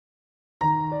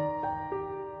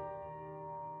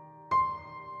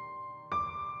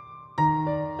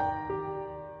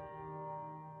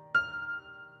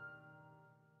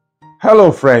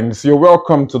Hello friends, you're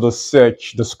welcome to the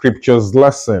Search the Scriptures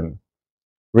lesson.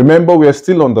 Remember, we are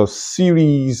still on the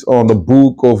series on the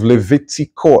book of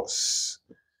Leviticus.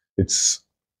 It's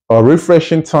a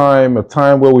refreshing time, a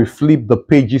time where we flip the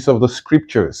pages of the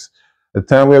scriptures, a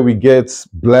time where we get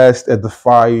blessed,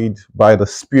 edified by the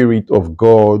Spirit of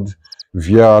God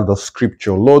via the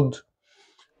scripture. Lord,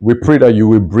 we pray that you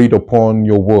will breathe upon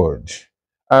your word.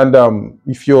 And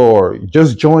if you're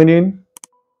just joining,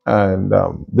 and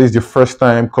this is your first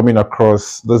time coming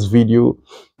across this video,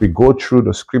 we go through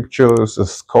the scriptures.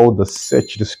 It's called the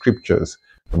Search the Scriptures,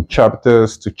 from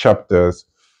chapters to chapters.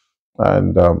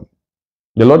 And the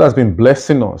Lord has been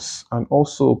blessing us. And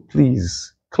also,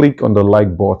 please click on the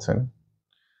like button.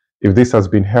 If this has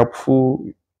been helpful,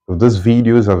 if these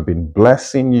videos have been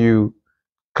blessing you,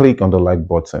 click on the like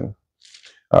button.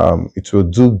 It will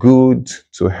do good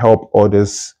to help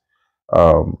others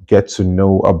get to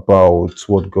know about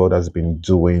what God has been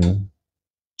doing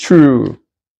through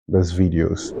these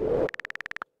videos.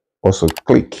 Also,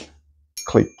 click.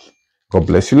 God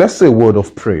bless you. Let's say a word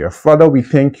of prayer. Father, we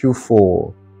thank you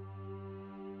for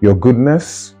your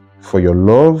goodness, for your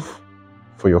love,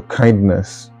 for your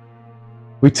kindness.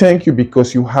 We thank you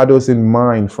because you had us in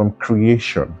mind from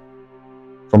creation,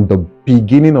 from the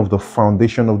beginning of the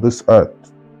foundation of this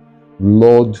earth.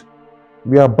 Lord,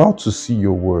 we are about to see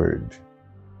your word.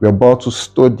 We are about to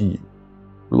study.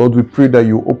 Lord, we pray that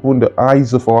you open the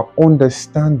eyes of our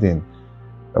understanding,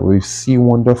 that we see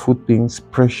wonderful things,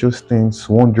 precious things,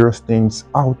 wondrous things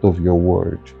out of your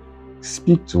word.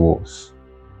 Speak to us,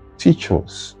 teach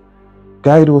us,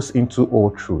 guide us into all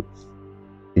truth.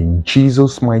 In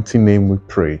Jesus' mighty name we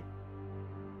pray.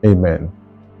 Amen.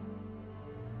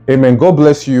 Amen. God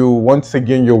bless you. Once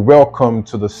again, you're welcome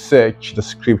to the Search the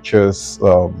Scriptures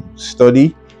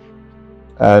study.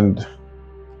 And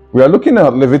we are looking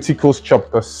at Leviticus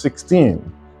chapter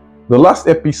 16. The last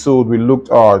episode we looked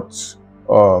at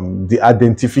the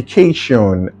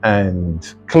identification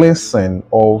and cleansing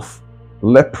of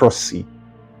leprosy.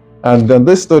 And in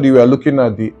this study we are looking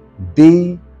at the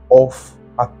Day of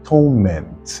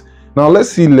Atonement. Now let's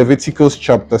see Leviticus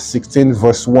chapter 16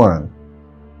 verse 1.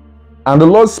 And the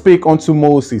Lord spake unto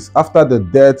Moses after the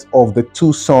death of the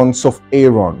two sons of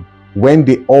Aaron, when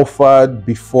they offered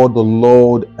before the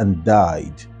Lord and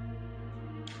died.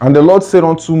 And the Lord said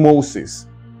unto Moses,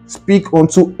 Speak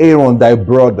unto Aaron thy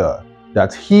brother,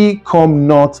 that he come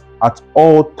not at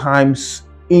all times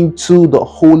into the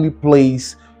holy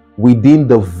place within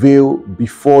the veil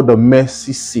before the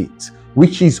mercy seat,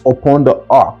 which is upon the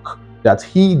ark, that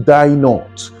he die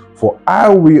not. For I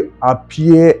will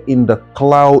appear in the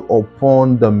cloud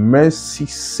upon the mercy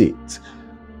seat.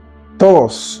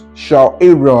 Thus shall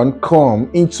Aaron come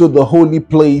into the holy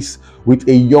place with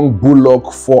a young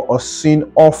bullock for a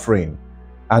sin offering,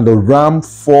 and a ram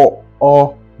for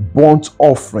a burnt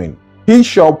offering. He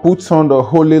shall put on the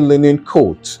holy linen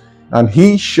coat, and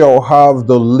he shall have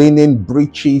the linen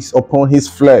breeches upon his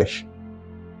flesh,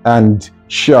 and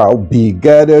shall be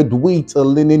girded with a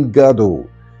linen girdle,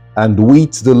 and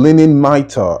with the linen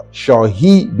mitre shall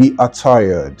he be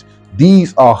attired.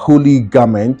 These are holy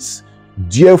garments.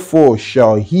 Therefore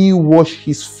shall he wash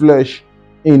his flesh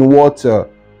in water,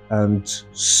 and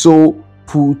so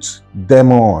put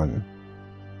them on.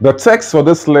 The text for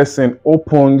this lesson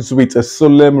opens with a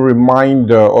solemn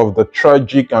reminder of the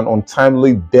tragic and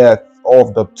untimely death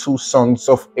of the two sons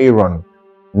of Aaron,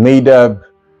 Nadab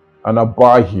and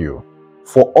Abihu,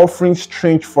 for offering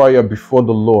strange fire before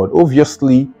the Lord.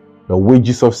 Obviously, the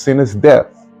wages of sin is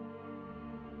death.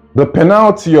 The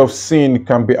penalty of sin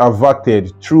can be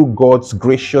averted through God's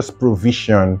gracious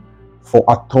provision for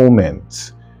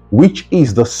atonement, which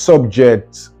is the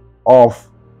subject of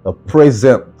the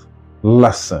present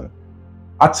lesson.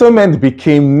 Atonement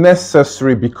became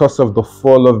necessary because of the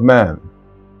fall of man.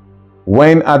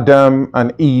 When Adam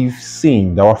and Eve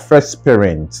sinned, our first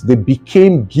parents, they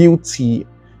became guilty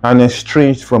and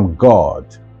estranged from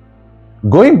God.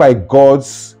 Going by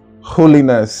God's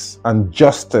holiness and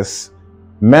justice,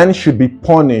 man should be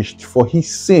punished for his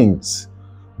sins,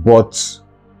 but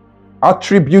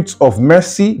attributes of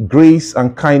mercy, grace,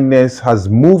 and kindness has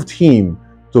moved him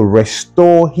to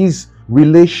restore his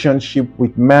relationship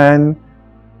with man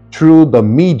through the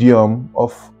medium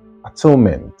of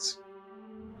atonement.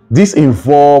 This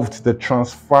involved the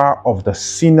transfer of the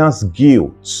sinner's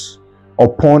guilt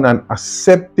upon an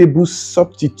acceptable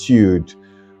substitute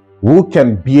who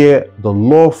can bear the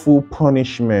lawful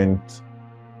punishment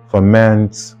for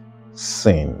man's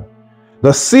sin.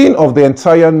 The sin of the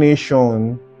entire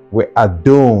nation were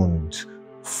atoned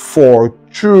for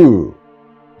through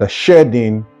the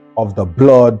shedding of the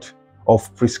blood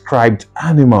of prescribed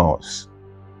animals.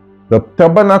 The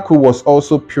tabernacle was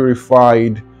also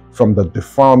purified from the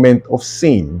defilement of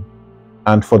sin,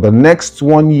 and for the next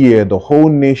 1 year, the whole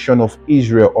nation of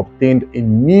Israel obtained a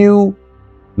new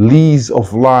lease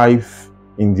of life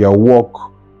in their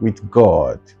walk with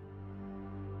God.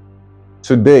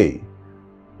 Today,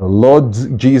 the Lord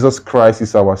Jesus Christ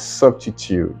is our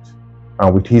substitute,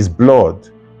 and with his blood,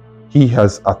 he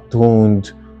has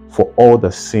atoned for all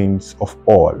the sins of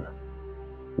all,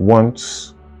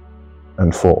 once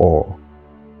and for all.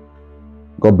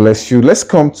 God bless you. Let's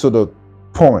come to the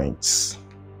points.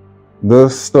 The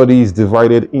study is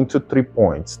divided into 3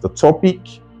 points. The topic,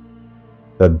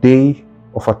 the Day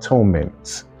of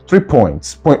Atonement. 3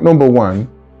 points. Point number 1,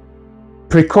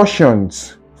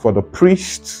 precautions for the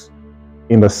priests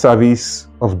in the service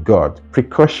of God.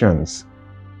 Precautions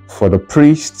for the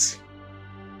priests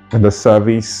in the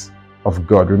service of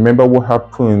God. Remember what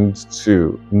happened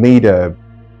to Nadab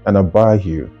and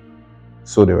Abihu.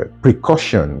 So there were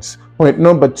precautions. Point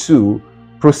number 2,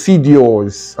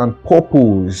 procedures and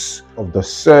purpose of the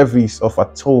service of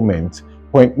atonement.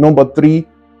 Point number 3,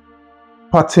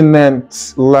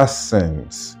 pertinent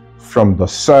lessons from the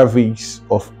service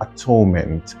of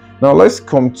atonement. Now let's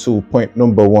come to point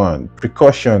number 1,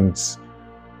 precautions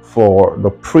for the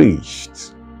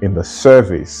priest in the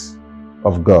service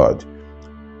of God.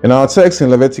 In our text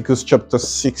in Leviticus chapter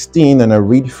 16, and I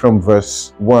read from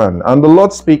verse 1, and the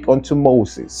Lord spake unto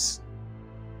Moses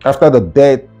after the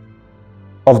death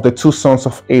of the 2 sons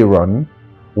of Aaron,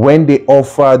 when they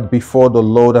offered before the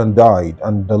Lord and died.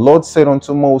 And the Lord said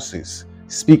unto Moses,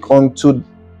 speak unto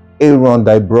Aaron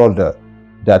thy brother,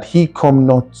 that he come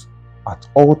not at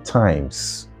all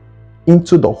times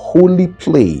into the holy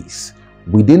place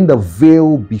within the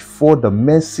veil before the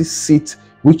mercy seat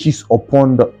which is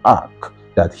upon the ark,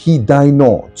 that he die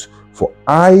not, for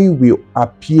I will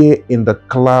appear in the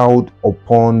cloud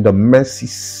upon the mercy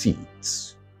seat.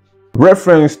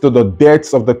 Reference to the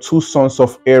deaths of the 2 sons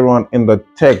of Aaron in the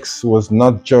text was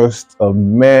not just a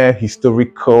mere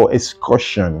historical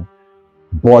excursion,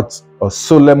 but a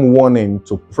solemn warning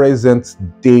to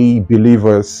present-day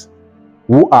believers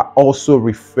who are also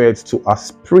referred to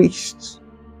as priests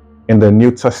in the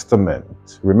New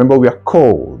Testament. Remember, we are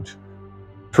called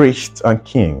priests and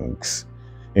kings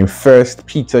in 1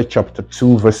 Peter chapter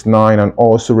 2 verse 9, and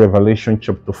also Revelation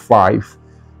chapter 5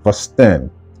 verse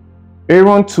 10.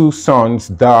 Aaron's 2 sons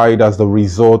died as the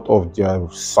result of their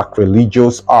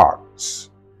sacrilegious acts,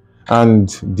 and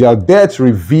their death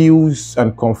reveals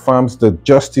and confirms the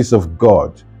justice of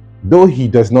God. Though he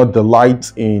does not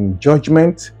delight in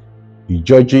judgment, he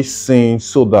judges sin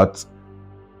so that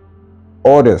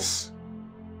others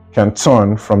can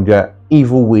turn from their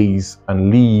evil ways and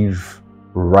live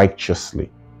righteously.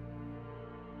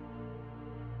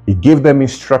 He gave them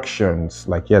instructions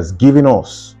like he has given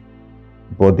us,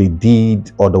 but they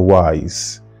did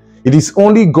otherwise. It is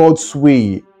only God's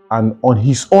way and on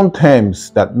his own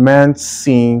terms that man's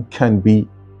sin can be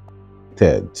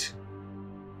acquitted.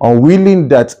 Unwilling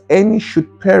that any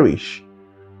should perish,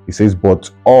 he says,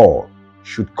 but all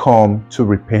should come to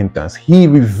repentance. He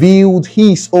revealed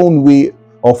his own way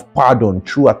of pardon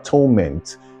through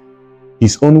atonement.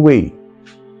 His own way,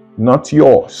 not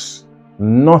yours,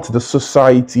 not the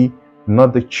society,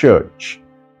 not the church.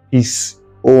 His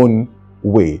own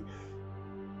way.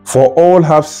 For all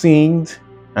have sinned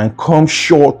and come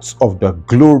short of the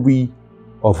glory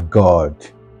of God.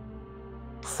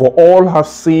 For all have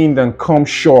sinned and come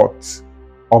short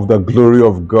of the glory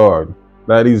of God.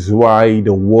 That is why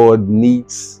the world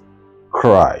needs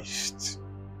Christ.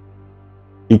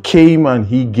 He came and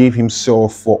he gave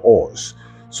himself for us.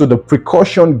 So the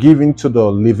precaution given to the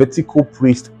Levitical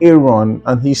priest Aaron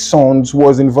and his sons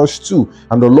was in verse 2.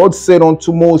 And the Lord said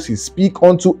unto Moses, speak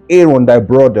unto Aaron thy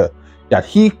brother, that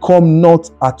he come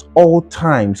not at all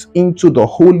times into the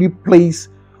holy place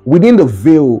within the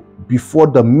veil before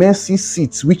the mercy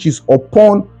seat which is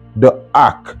upon the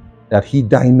ark, that he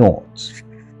die not.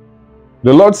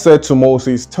 The Lord said to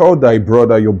Moses, tell thy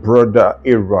brother, your brother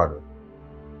Aaron,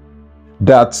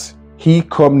 that he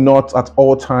come not at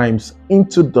all times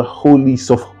into the holies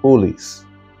of holies.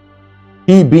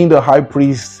 He, being the high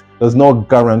priest, does not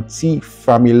guarantee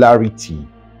familiarity.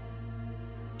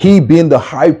 He, being the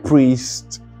high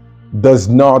priest, does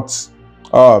not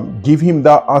give him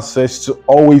that access to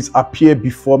always appear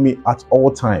before me at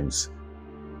all times.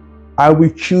 I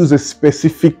will choose a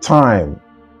specific time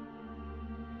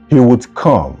he would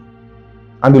come.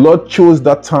 And the Lord chose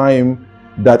that time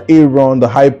that Aaron, the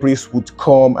high priest, would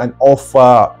come and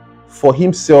offer for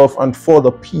himself and for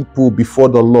the people before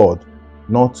the Lord,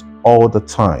 not all the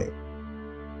time.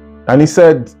 And he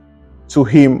said to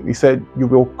him, he said, you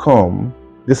will come.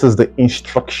 This is the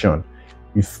instruction.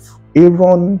 If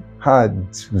Aaron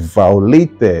had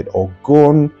violated or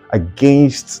gone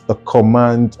against the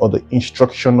command or the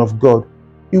instruction of God,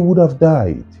 he would have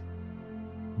died.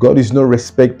 God is no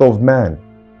respecter of man.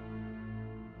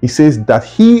 He says that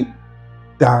he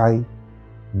died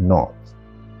not.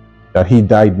 That he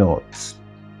died not.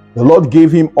 The Lord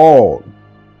gave him all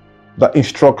the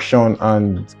instruction,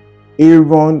 and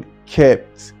Aaron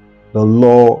kept the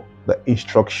law, the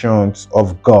instructions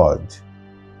of God.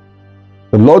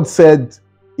 The Lord said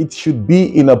it should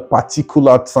be in a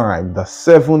particular time, the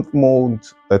 7th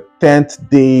month, the 10th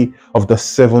day of the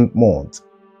 7th month,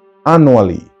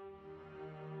 annually.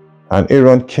 And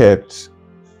Aaron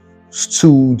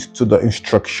stood to the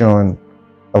instruction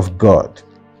of God.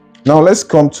 Now let's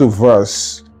come to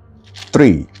verse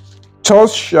 3.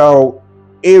 Thus shall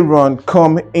Aaron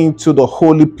come into the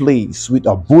holy place with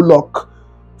a bullock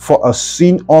for a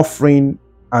sin offering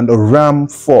and a ram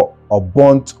for a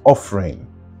burnt offering.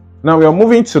 Now we are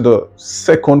moving to the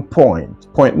second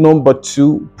point. Point number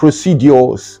 2,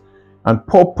 procedures and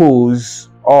purpose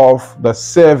of the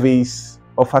service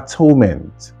of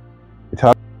atonement. It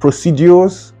has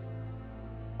procedures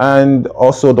and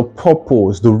also the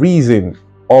purpose, the reason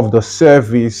of the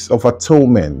service of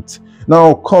atonement.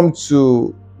 Now come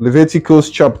to Leviticus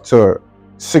chapter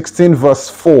 16 verse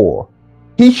 4.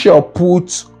 He shall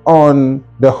put on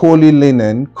the holy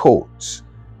linen coat,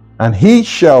 and he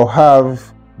shall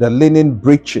have the linen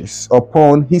breeches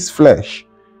upon his flesh,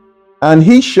 and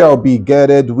he shall be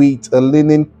girded with a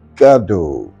linen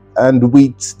girdle, and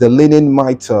with the linen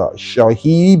mitre shall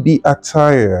he be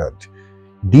attired.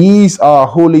 These are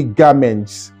holy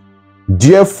garments.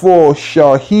 Therefore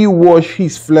shall he wash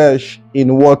his flesh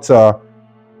in water,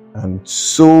 and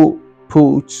so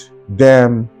put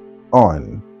them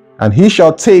on. And he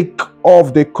shall take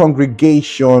of the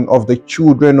congregation of the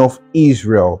children of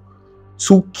Israel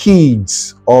 2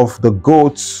 kids of the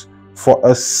goats for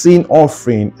a sin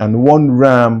offering, and 1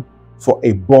 ram for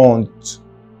a burnt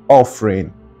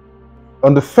offering.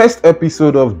 On the first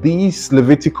episode of this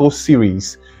Levitical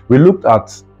series, we looked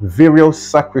at various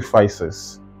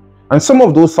sacrifices, and some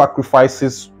of those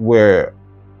sacrifices were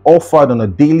offered on a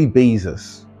daily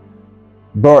basis.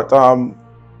 But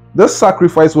this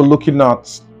sacrifice we're looking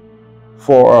at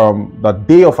for the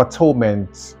Day of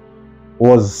Atonement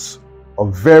was a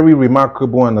very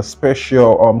remarkable and a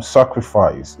special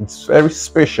sacrifice. It's very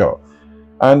special,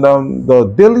 and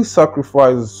the daily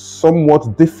sacrifice is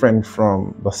somewhat different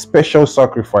from the special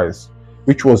sacrifice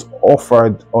which was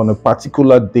offered on a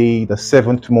particular day, the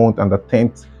 7th month, and the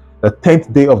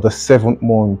 10th day of the 7th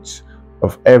month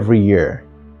of every year.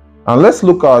 And let's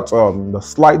look at the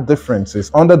slight differences.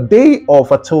 On the Day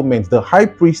of Atonement, the high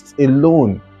priest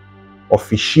alone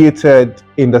officiated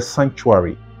in the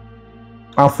sanctuary,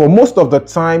 and for most of the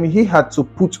time he had to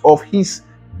put off his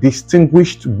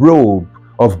distinguished robe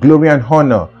of glory and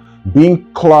honor,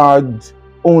 being clad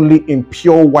only in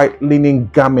pure white linen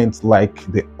garments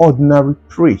like the ordinary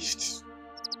priests.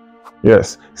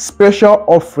 Yes, special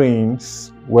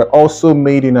offerings were also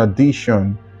made in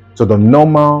addition to the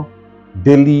normal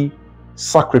daily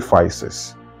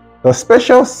sacrifices. The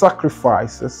special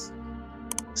sacrifices,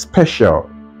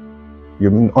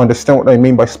 you understand what I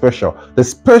mean by special? The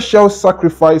special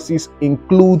sacrifices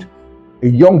include a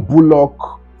young bullock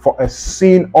for a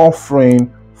sin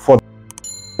offering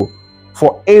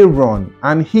for Aaron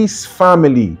and his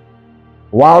family,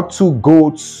 while 2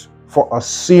 goats for a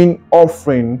sin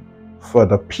offering for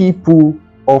the people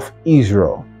of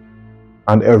Israel,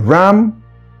 and a ram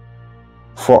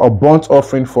for a burnt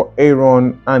offering for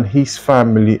Aaron and his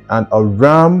family, and a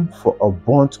ram for a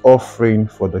burnt offering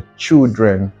for the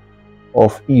children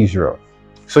of Israel.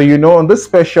 So on this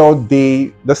special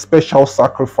day, the special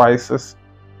sacrifices,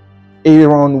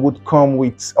 Aaron would come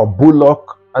with a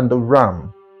bullock and a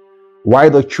ram,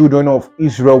 while the children of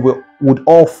Israel would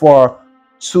offer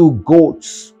 2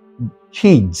 goats,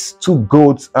 kids, 2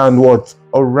 goats, and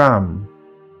a ram.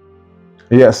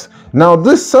 Yes. Now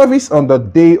this service on the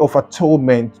Day of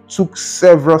Atonement took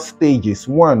several stages.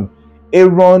 1,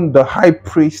 Aaron the high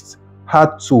priest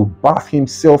had to bath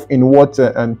himself in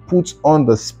water and put on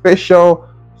the special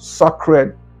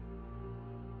sacred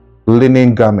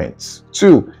linen garments.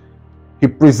 2, he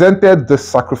presented the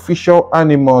sacrificial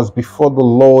animals before the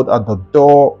Lord at the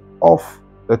door of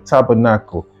the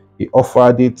tabernacle. He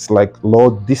offered it like,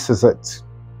 Lord, this is it,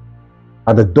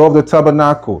 at the door of the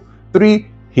tabernacle. 3,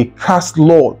 he cast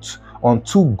lots on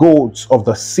 2 goats of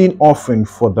the sin offering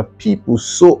for the people,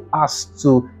 so as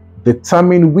to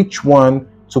determine which one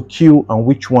to kill and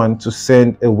which one to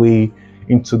send away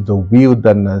into the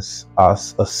wilderness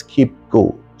as a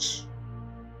scapegoat.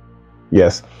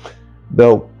 Yes,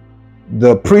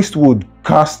 the priest would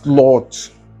cast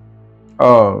lots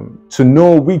to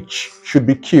know which should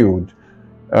be killed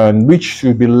and which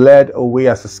should be led away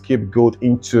as a scapegoat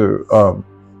into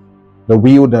the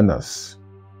wilderness.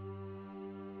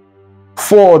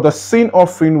 4. The sin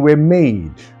offering were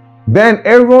made. Then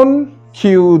Aaron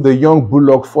killed the young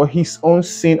bullock for his own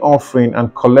sin offering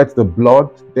and collect the blood.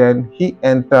 Then he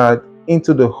entered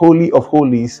into the Holy of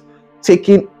Holies,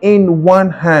 taking in one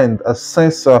hand a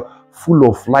censer full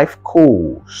of live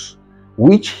coals,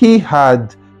 which he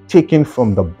had taken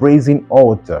from the brazen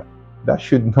altar. That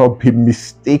should not be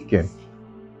mistaken.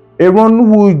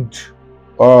 Aaron would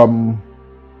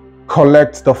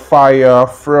collect the fire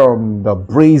from the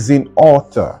brazen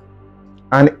altar,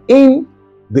 and in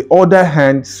the other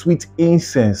hand, sweet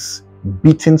incense,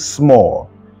 beaten small.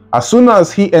 As soon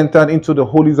as he entered into the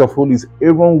holies of holies,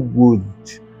 Aaron would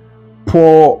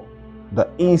pour the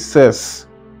incense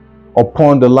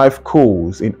upon the live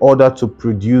coals in order to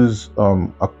produce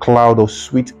a cloud of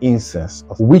sweet incense,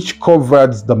 which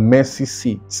covered the mercy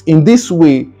seats. In this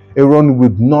way, Aaron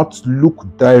would not look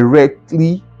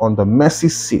directly on the mercy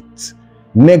seat.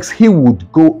 Next, he would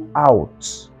go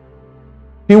out.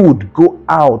 He would go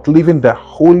out, leaving the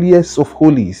holiest of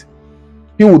holies.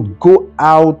 He would go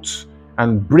out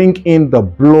and bring in the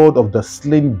blood of the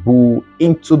slain bull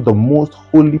into the most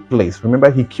holy place. Remember,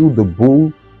 he killed the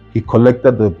bull, he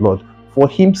collected the blood for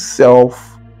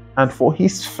himself and for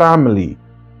his family.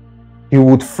 He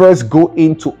would first go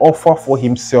in to offer for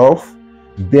himself,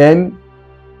 then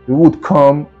he would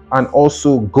come and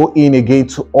also go in again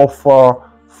to offer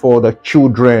for the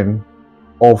children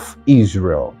of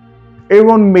Israel.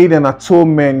 Aaron made an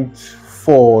atonement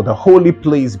for the holy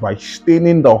place by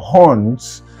staining the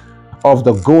horns of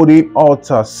the golden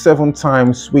altar 7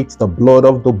 times with the blood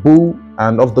of the bull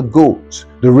and of the goat.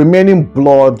 The remaining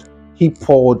blood he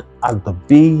poured at the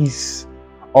base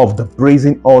of the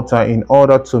brazen altar in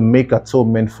order to make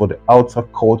atonement for the outer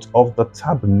court of the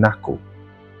tabernacle.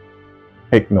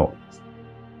 Take note.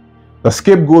 The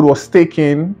scapegoat was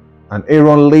taken, and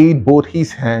Aaron laid both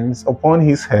his hands upon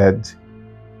his head,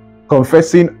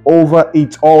 confessing over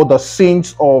it all the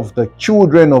sins of the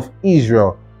children of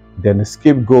Israel. Then the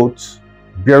scapegoat,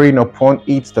 bearing upon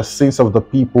it the sins of the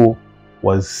people,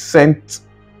 was sent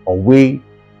away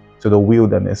to the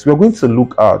wilderness. We're going to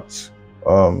look at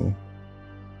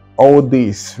all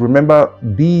this. Remember,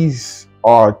 these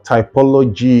are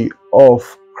typology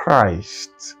of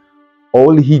Christ.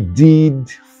 All he did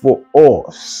for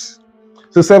us.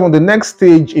 So 7, the next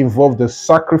stage involved the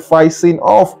sacrificing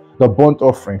of the burnt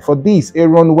offering. For this,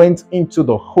 Aaron went into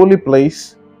the holy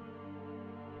place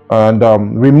and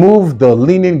removed the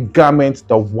linen garment,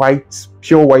 the white,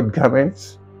 pure white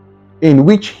garment, in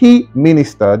which he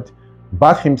ministered,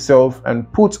 bathed himself, and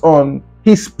put on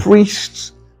his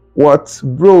priest's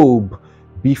robe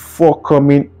before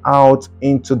coming out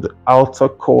into the outer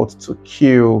court to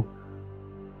kill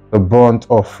the burnt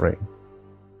offering.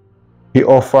 He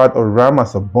offered a ram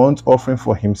as a burnt offering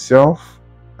for himself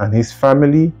and his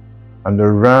family, and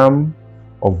a ram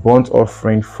of burnt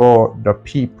offering for the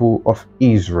people of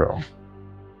Israel.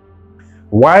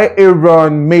 While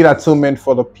Aaron made atonement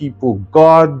for the people,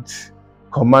 God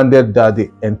commanded that the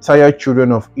entire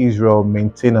children of Israel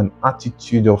maintain an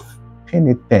attitude of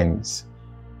penitence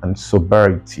and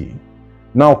sobriety.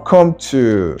 Now come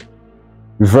to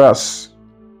verse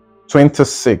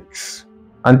 26.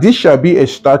 And this shall be a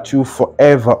statute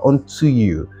forever unto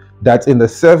you, that in the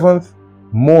 7th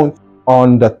month,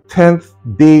 on the 10th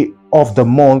day of the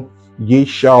month, ye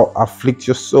shall afflict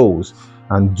your souls,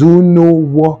 and do no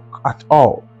work at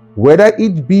all, whether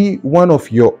it be one of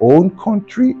your own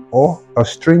country or a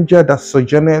stranger that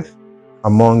sojourneth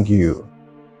among you.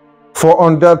 For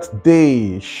on that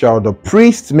day shall the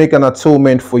priest make an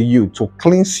atonement for you to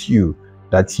cleanse you,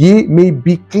 that ye may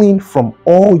be clean from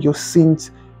all your sins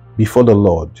before the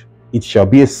Lord. It shall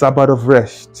be a Sabbath of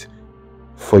rest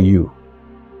for you,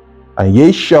 and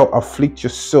ye shall afflict your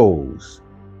souls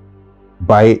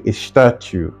by a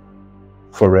statute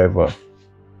forever.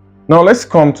 Now let's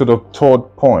come to the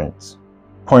third point.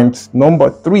 Point number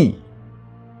 3.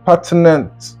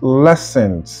 Pertinent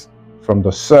lessons from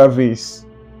the service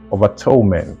of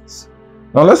atonement.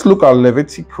 Now let's look at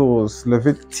Leviticus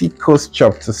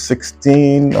chapter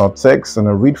 16, our text, and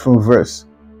I read from verse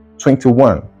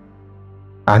 21.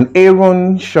 And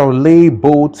Aaron shall lay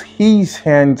both his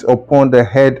hands upon the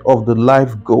head of the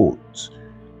live goat,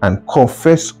 and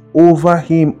confess over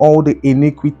him all the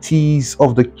iniquities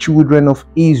of the children of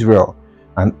Israel,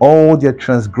 and all their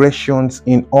transgressions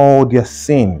in all their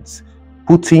sins,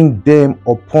 putting them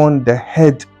upon the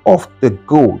head of the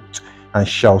goat, and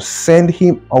shall send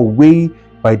him away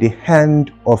by the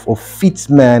hand of a fit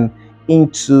man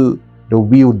into the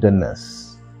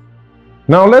wilderness.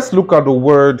 Now let's look at the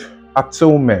word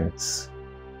atonement.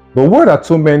 The word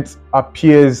atonement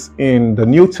appears in the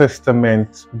New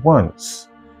Testament once,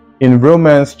 in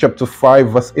Romans chapter 5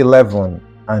 verse 11.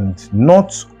 And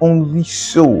not only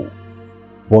so,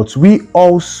 but we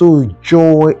also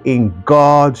joy in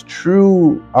God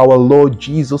through our Lord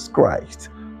Jesus Christ,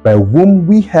 by whom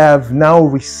we have now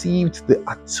received the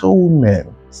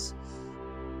atonement.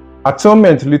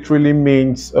 Atonement literally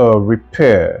means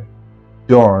repair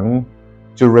done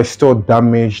to restore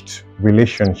damaged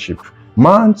relationship.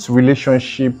 Man's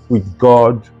relationship with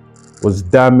God was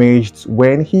damaged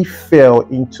when he fell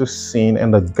into sin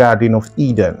in the Garden of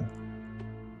Eden.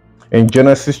 In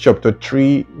Genesis chapter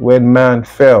 3, when man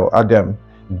fell, Adam,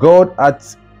 God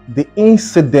at the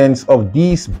incidence of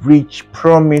this breach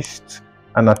promised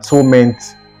an atonement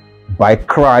by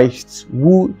Christ,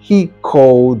 who he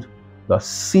called the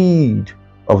seed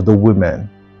of the woman.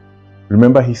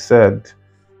 Remember, he said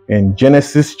in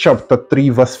Genesis chapter 3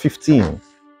 verse 15,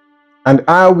 and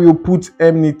I will put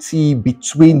enmity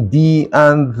between thee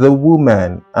and the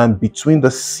woman, and between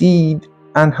the seed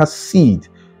and her seed.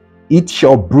 It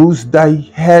shall bruise thy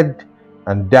head,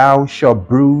 and thou shalt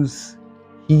bruise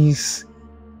his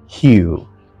heel.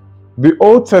 The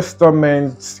Old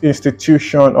Testament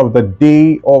institution of the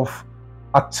Day of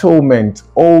Atonement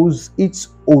owes its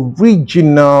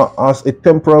original as a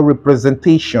temporal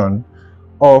representation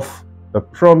of the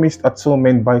promised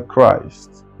atonement by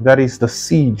Christ, that is the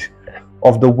seed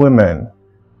of the woman.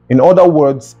 In other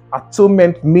words,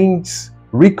 atonement means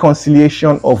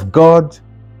reconciliation of God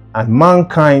and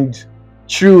mankind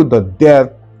through the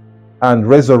death and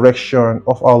resurrection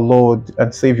of our Lord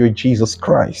and Savior Jesus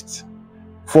Christ.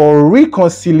 For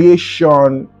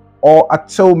reconciliation or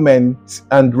atonement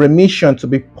and remission to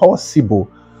be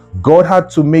possible, God had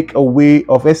to make a way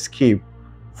of escape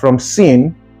from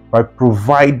sin by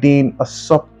providing a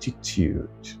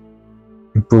substitute.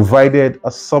 He provided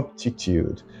a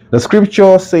substitute. The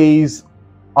scripture says,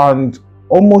 and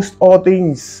almost all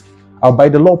things are by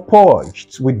the law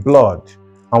purged with blood,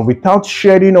 and without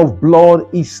shedding of blood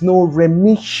is no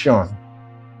remission.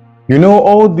 You know,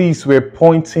 all these were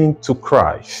pointing to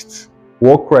Christ,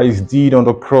 what Christ did on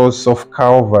the cross of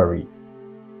Calvary.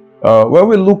 When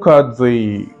we look at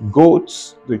the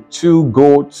goats, the two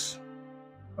goats,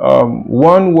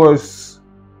 one was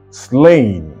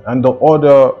slain and the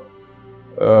other,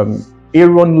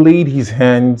 Aaron laid his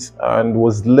hands and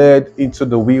was led into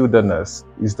the wilderness,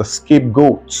 is the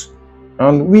scapegoat.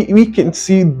 And we can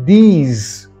see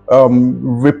these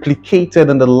replicated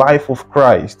in the life of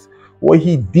Christ, what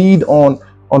he did on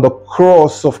the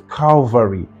cross of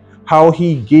Calvary, how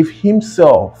he gave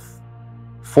himself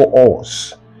for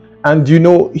us. And you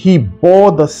know, he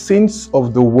bore the sins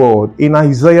of the world. In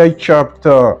Isaiah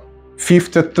chapter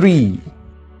 53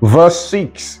 verse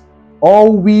 6,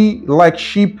 all we like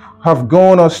sheep have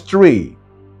gone astray.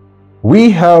 We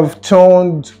have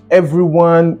turned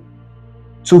everyone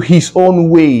to his own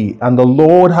way, and the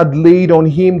Lord had laid on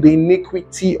him the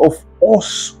iniquity of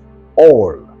us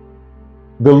all.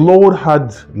 The Lord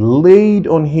had laid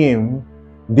on him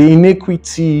the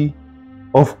iniquity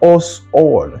of us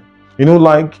all. You know,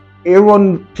 like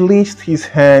Aaron placed his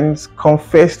hands,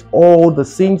 confessed all the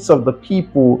sins of the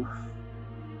people.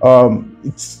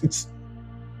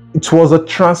 It was a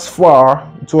transfer,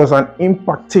 it was an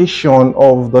impartation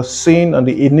of the sin and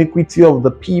the iniquity of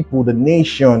the people, the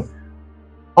nation,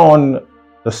 on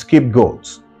the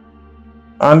scapegoat.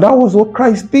 And that was what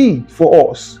Christ did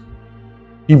for us.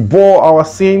 He bore our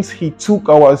sins, he took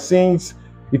our sins,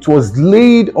 it was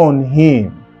laid on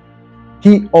him.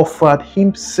 He offered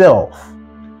himself.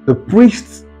 The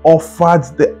priests offered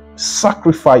the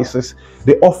sacrifices,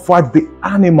 they offered the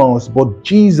animals, but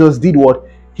Jesus did what?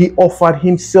 He offered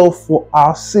himself for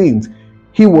our sins.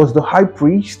 He was the high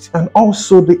priest and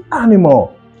also the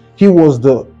animal. He was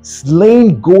the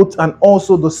slain goat and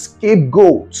also the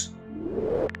scapegoat.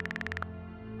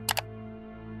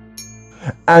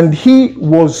 And he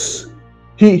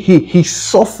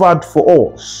suffered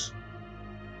for us.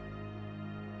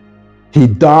 He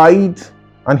died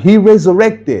and he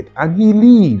resurrected and he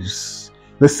lives.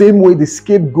 The same way the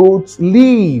scapegoat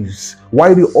lives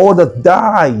while the other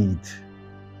died.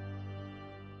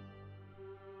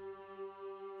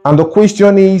 And the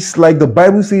question is, like the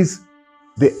Bible says,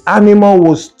 the animal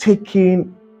was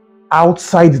taken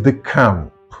outside the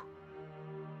camp.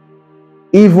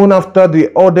 Even after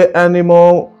the other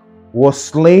animal was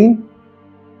slain,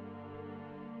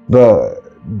 the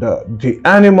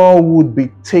animal would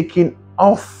be taken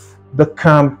off the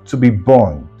camp to be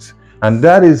burnt. And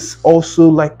that is also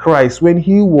like Christ. When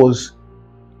he was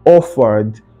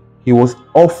offered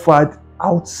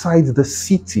outside the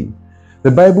city.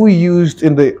 The Bible used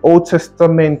in the Old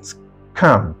Testament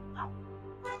camp,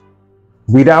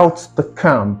 without the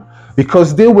camp,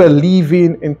 because they were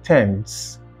living in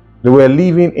tents. They were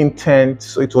living in tents,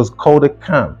 so it was called a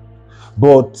camp.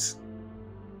 But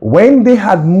when they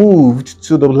had moved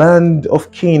to the land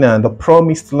of Canaan, the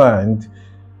promised land,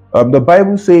 the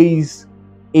Bible says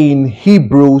in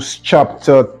Hebrews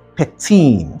chapter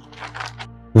 13,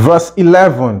 verse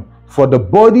 11, for the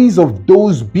bodies of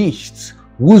those beasts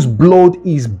whose blood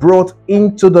is brought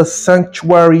into the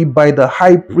sanctuary by the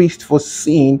high priest for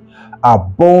sin are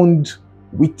burned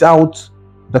without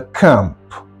the camp.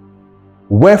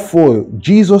 Wherefore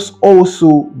Jesus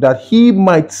also, that he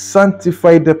might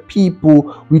sanctify the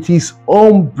people with his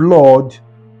own blood,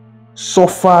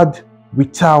 suffered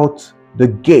without the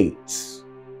gates.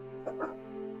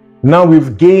 Now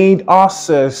we've gained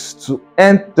access to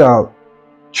enter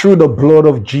through the blood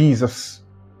of Jesus.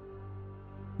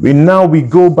 We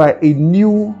go by a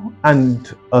new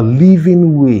and a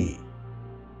living way.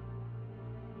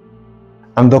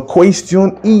 And the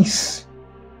question is,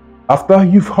 after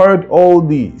you've heard all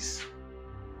this,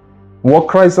 what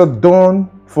Christ has done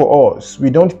for us, we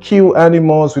don't kill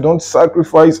animals, we don't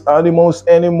sacrifice animals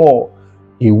anymore.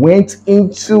 He went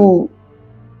into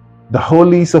the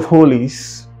holies of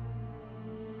holies,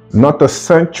 not the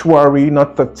sanctuary,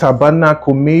 not the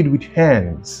tabernacle made with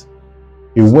hands.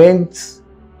 He went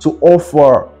to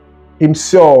offer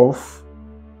himself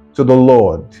to the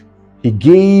Lord. He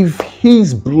gave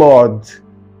his blood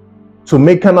to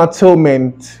make an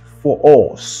atonement for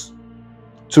us,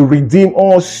 to redeem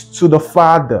us to the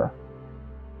Father.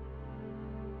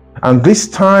 And this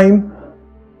time,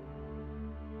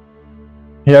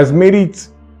 he has made it,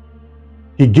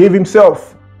 he gave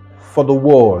himself for the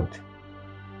world.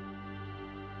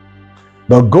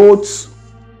 The goats,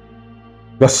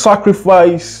 the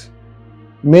sacrifice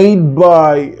made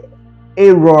by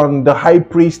Aaron, the high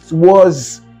priest,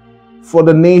 was for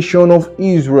the nation of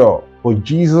Israel. But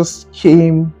Jesus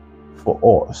came for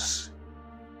us.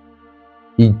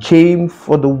 He came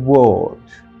for the world.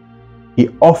 He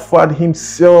offered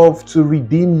himself to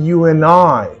redeem you and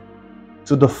I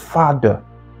to the Father.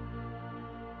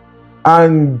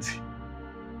 And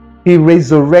he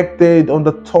resurrected on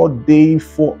the third day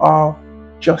for our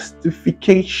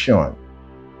justification.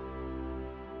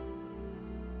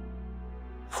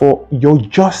 For your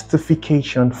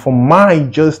justification, for my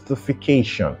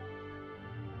justification.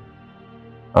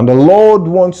 And the Lord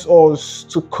wants us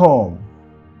to come.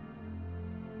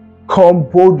 Come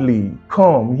boldly,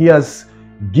 come. He has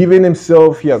given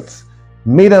himself, he has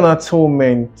made an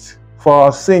atonement for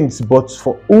our sins, but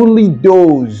for only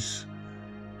those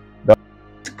that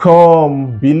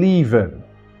come believing.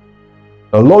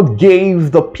 The Lord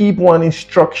gave the people an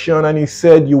instruction and he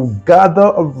said, you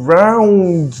gather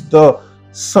around the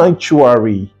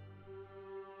sanctuary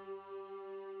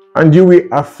and you will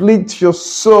afflict your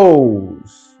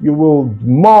souls. You will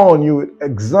mourn, you will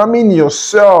examine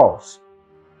yourselves.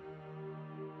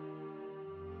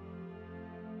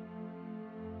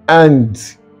 And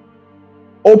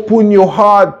open your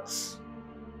hearts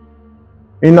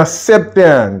in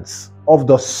acceptance of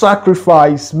the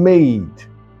sacrifice made.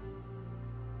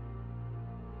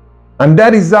 And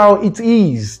that is how it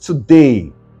is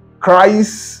today.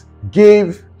 Christ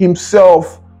gave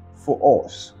himself for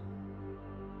us.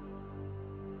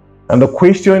 And the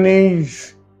question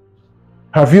is,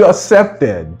 have you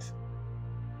accepted?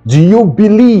 Do you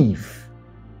believe?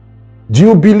 Do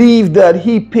you believe that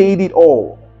he paid it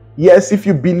all? Yes, if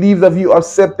you believe, that you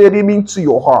accepted him into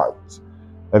your heart.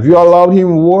 Have you allowed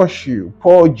him wash you,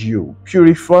 purge you,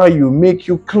 purify you, make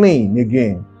you clean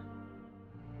again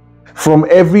from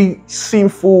every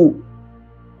sinful,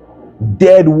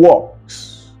 dead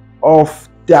works of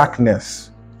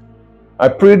darkness? I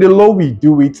pray the Lord will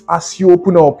do it as you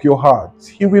open up your heart.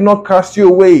 He will not cast you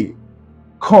away.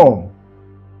 Come,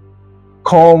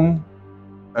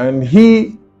 and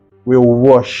he will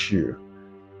wash you.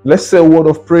 Let's say a word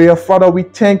of prayer. Father, we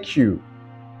thank you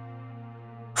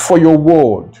for your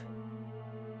word,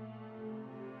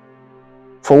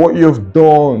 for what you have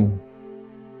done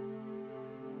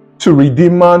to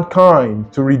redeem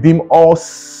mankind, to redeem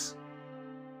us,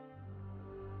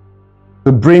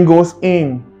 to bring us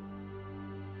in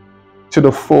to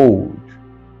the fold.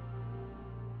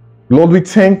 Lord, we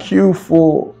thank you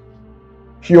for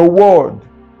your word,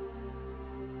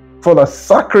 for the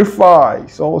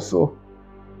sacrifice also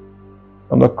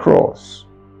on the cross.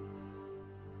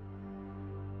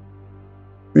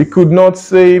 We could not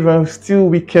save, and still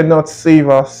we cannot save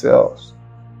ourselves.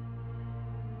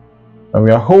 And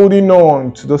we are holding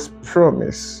on to this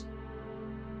promise.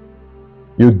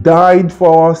 You died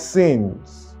for our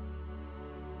sins.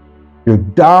 You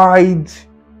died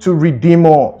to redeem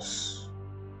us.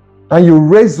 And you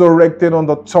resurrected on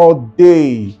the third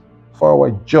day for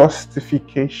our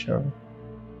justification.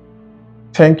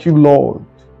 Thank you, Lord.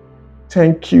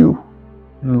 Thank you,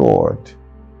 Lord.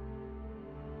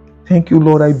 Thank you,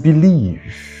 Lord. I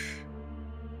believe.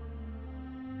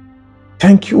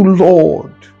 Thank you,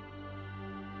 Lord,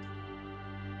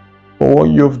 for what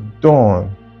you've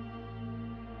done.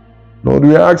 Lord,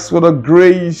 we ask for the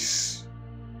grace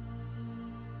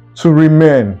to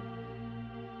remain,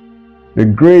 the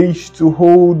grace to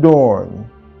hold on,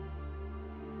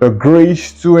 the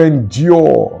grace to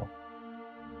endure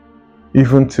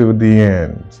even till the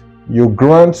end. You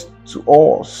grant to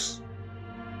us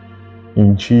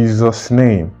in Jesus'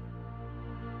 name.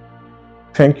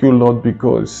 Thank you, Lord,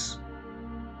 because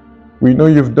we know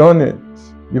you've done it.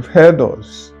 You've heard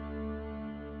us.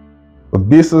 But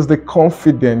this is the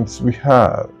confidence we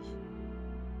have.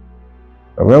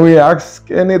 And when we ask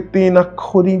anything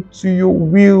according to your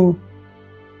will,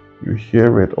 you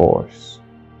hear it us.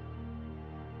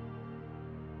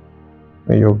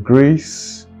 May your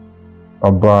grace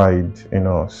abide in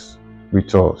us,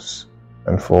 with us,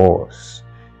 and for us.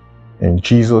 In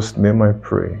Jesus' name I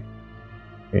pray.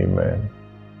 Amen.